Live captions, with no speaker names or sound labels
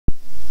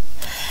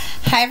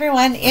Hi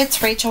everyone,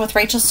 it's Rachel with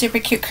Rachel's Super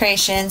Cute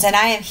Creations, and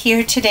I am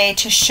here today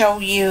to show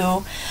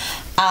you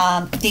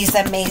these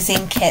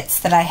amazing kits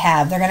that I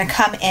have. They're going to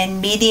come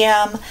in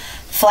medium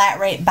flat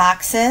rate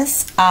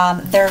boxes.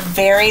 They're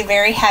very,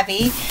 very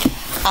heavy,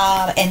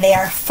 and they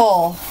are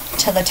full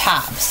to the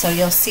top. So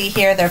you'll see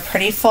here they're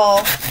pretty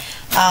full.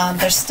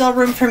 There's still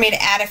room for me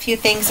to add a few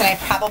things, and I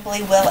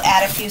probably will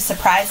add a few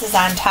surprises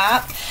on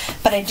top,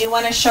 but I do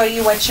want to show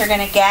you what you're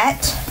going to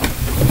get.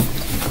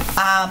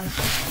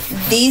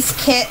 These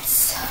kits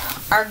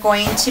are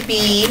going to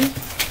be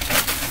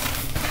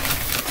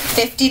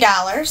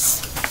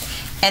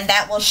 $50, and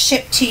that will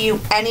ship to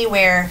you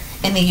anywhere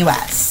in the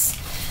US.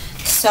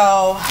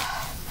 So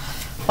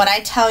when I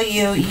tell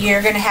you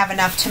you're going to have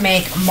enough to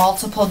make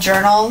multiple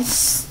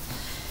journals,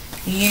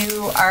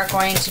 you are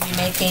going to be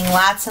making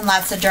lots and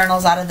lots of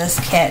journals out of this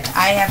kit.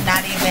 I have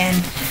not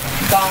even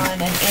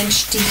gone an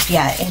inch deep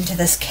yet into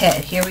this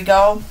kit. Here we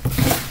go.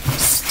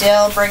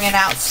 Still bringing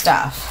out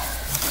stuff.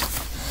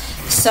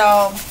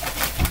 So,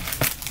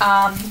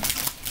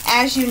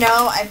 as you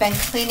know, I've been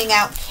cleaning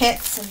out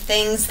kits and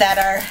things that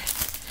are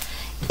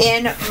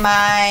in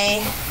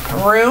my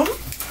room.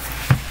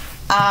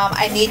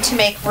 I need to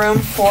make room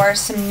for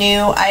some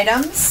new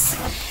items.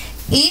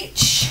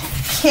 Each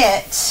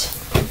kit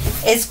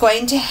is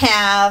going to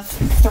have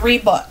 3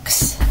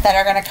 books that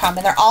are going to come,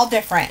 and they're all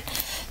different.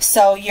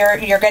 So you're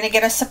going to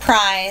get a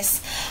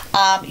surprise.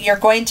 You're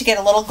going to get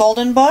a little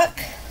golden book.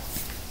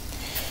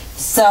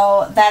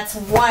 So that's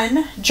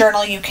one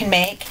journal you can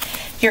make.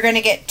 You're going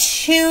to get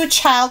 2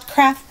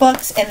 Childcraft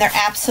books, and they're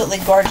absolutely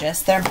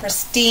gorgeous. They're in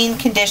pristine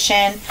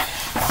condition.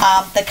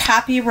 The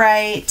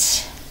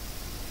copyright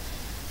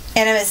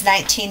in them is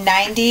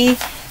 1990,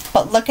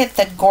 but look at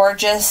the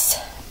gorgeous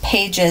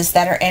pages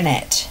that are in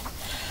it.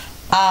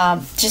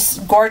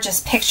 Just gorgeous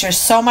pictures.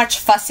 So much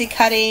fussy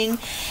cutting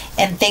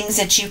and things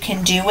that you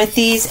can do with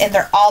these, and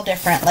they're all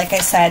different. Like I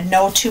said,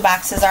 no 2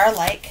 boxes are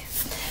alike.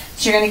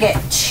 So you're going to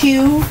get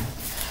 2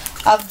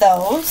 of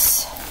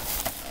those,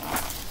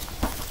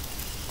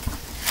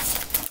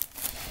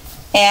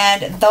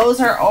 and those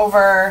are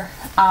over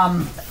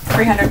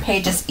 300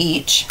 pages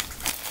each.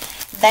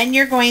 Then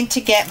you're going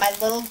to get my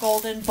little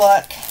golden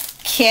book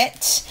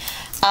kit.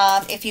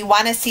 If you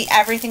want to see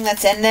everything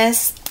that's in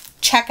this,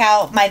 check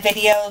out my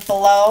videos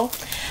below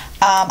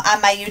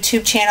on my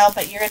YouTube channel,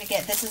 but you're going to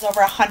get, this is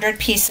over 100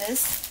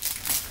 pieces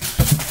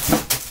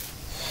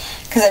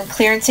because I'm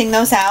clearancing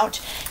those out.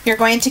 You're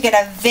going to get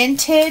a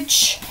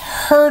vintage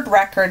herd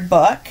record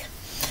book.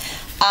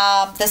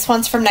 This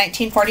one's from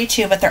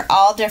 1942, but they're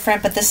all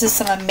different, but this is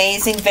some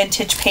amazing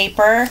vintage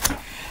paper.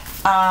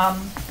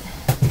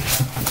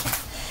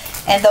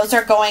 And those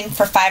are going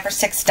for $5 or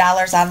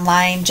 $6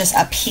 online, just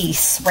a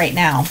piece right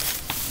now.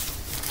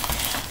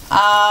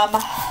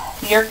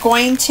 You're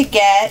going to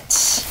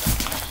get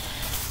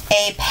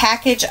a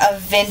package of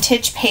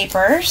vintage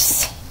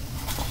papers.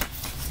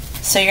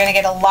 So you're going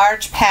to get a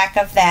large pack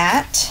of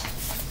that.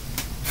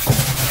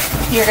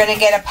 You're going to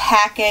get a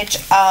package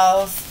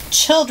of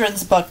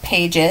children's book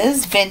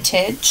pages,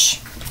 vintage.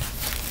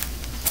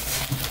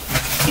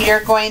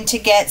 You're going to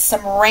get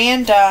some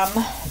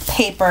random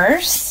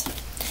papers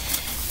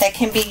that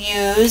can be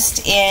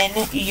used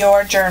in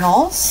your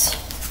journals.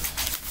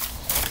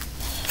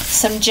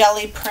 Some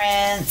jelly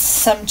prints,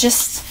 some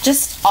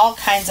just all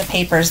kinds of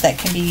papers that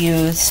can be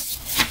used.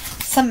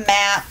 Some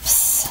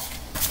maps.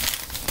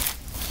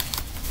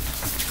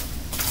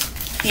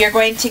 You're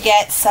going to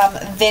get some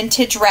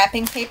vintage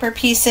wrapping paper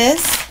pieces.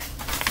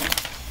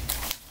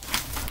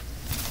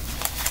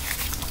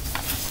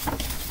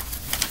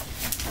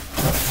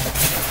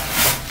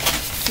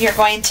 You're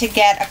going to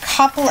get a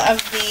couple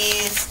of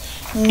these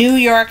New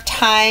York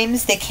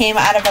Times. They came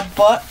out of a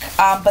book,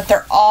 but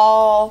they're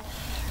all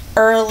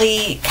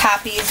early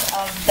copies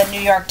of the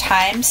New York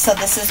Times. So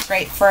this is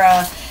great for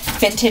a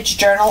vintage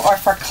journal or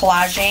for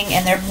collaging,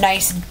 and they're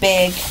nice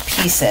big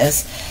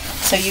pieces.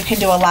 So you can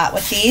do a lot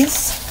with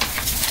these.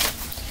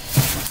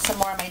 Some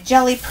more of my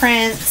jelly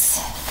prints.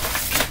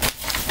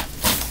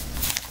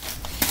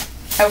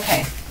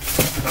 Okay.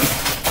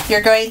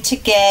 You're going to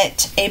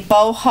get a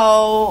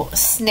boho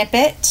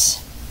snippet.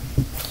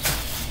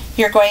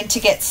 You're going to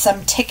get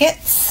some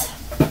tickets.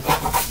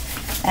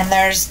 And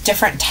there's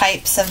different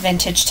types of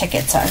vintage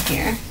tickets on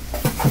here.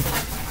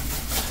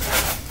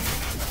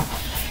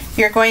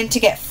 You're going to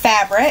get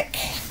fabric,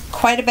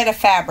 quite a bit of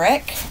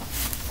fabric.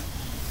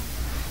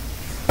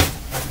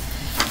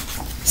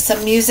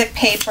 Some music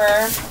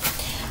paper.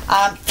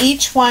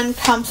 Each one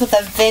comes with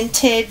a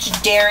vintage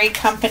Dairy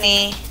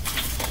Company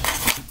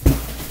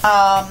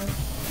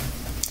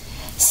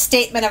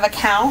statement of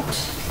account,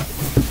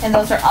 and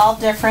those are all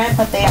different,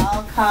 but they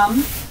all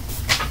come.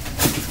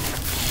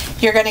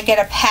 You're going to get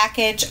a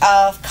package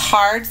of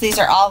cards. These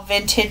are all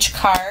vintage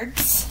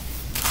cards.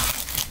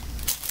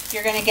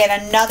 You're going to get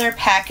another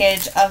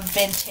package of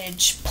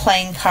vintage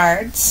playing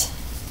cards.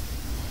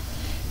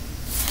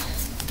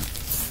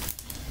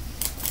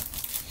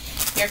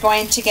 You're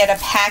going to get a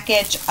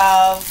package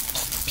of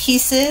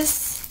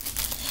pieces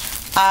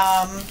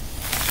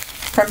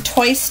from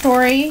Toy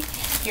Story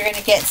You're going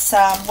to get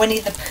some Winnie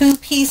the Pooh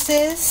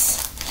pieces.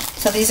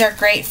 So these are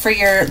great for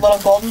your little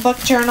Golden Book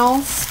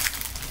journals.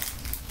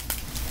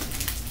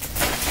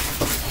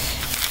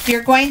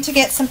 You're going to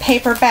get some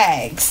paper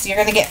bags. You're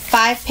going to get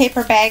 5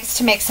 paper bags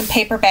to make some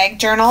paper bag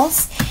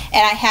journals.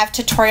 And I have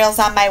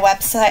tutorials on my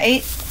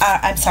website,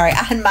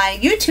 on my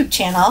YouTube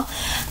channel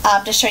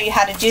to show you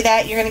how to do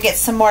that. You're going to get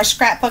some more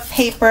scrapbook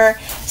paper,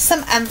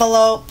 some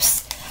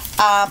envelopes,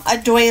 a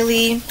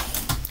doily,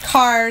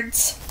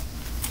 cards.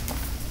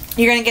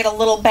 You're going to get a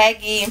little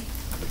baggie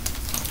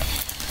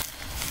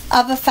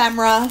of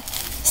ephemera,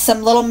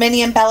 some little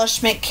mini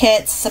embellishment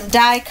kits, some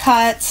die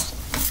cuts,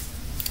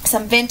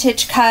 some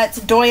vintage cuts,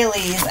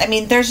 doilies. I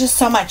mean, there's just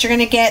so much. You're going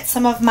to get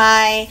some of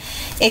my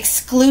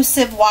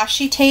exclusive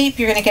washi tape.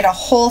 You're going to get a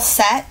whole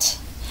set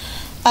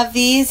of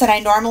these, and I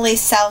normally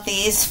sell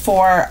these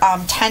for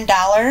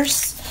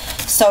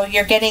 $10. So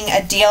you're getting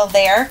a deal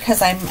there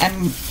because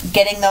I'm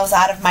getting those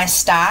out of my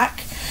stock.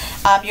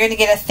 You're going to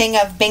get a thing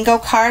of bingo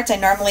cards. I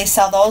normally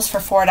sell those for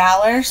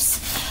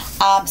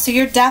 $4. So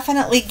you're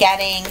definitely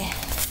getting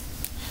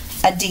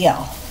a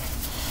deal.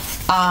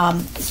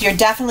 You're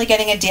definitely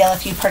getting a deal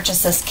if you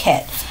purchase this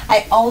kit.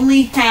 I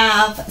only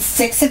have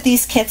 6 of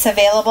these kits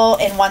available,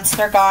 and once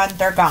they're gone,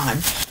 they're gone.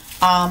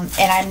 And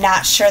I'm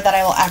not sure that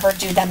I will ever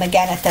do them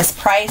again at this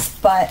price,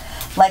 but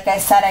like I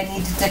said, I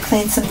needed to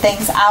clean some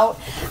things out.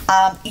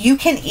 You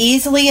can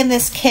easily, in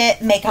this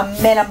kit, make a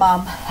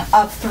minimum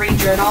of 3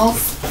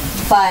 journals,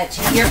 but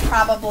you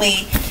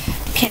probably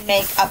can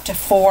make up to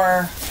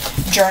 4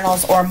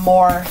 journals or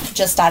more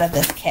just out of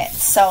this kit.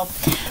 So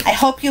I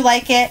hope you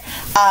like it.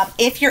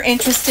 If you're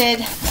interested,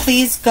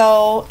 please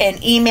go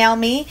and email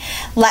me.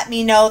 Let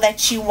me know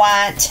that you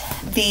want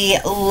the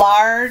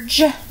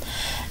large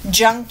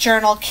junk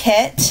journal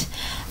kit,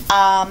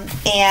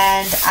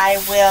 and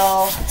I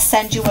will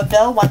send you a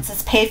bill. Once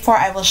it's paid for,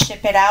 I will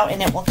ship it out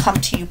and it will come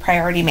to you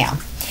priority mail.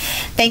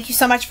 Thank you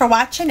so much for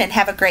watching, and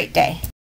have a great day.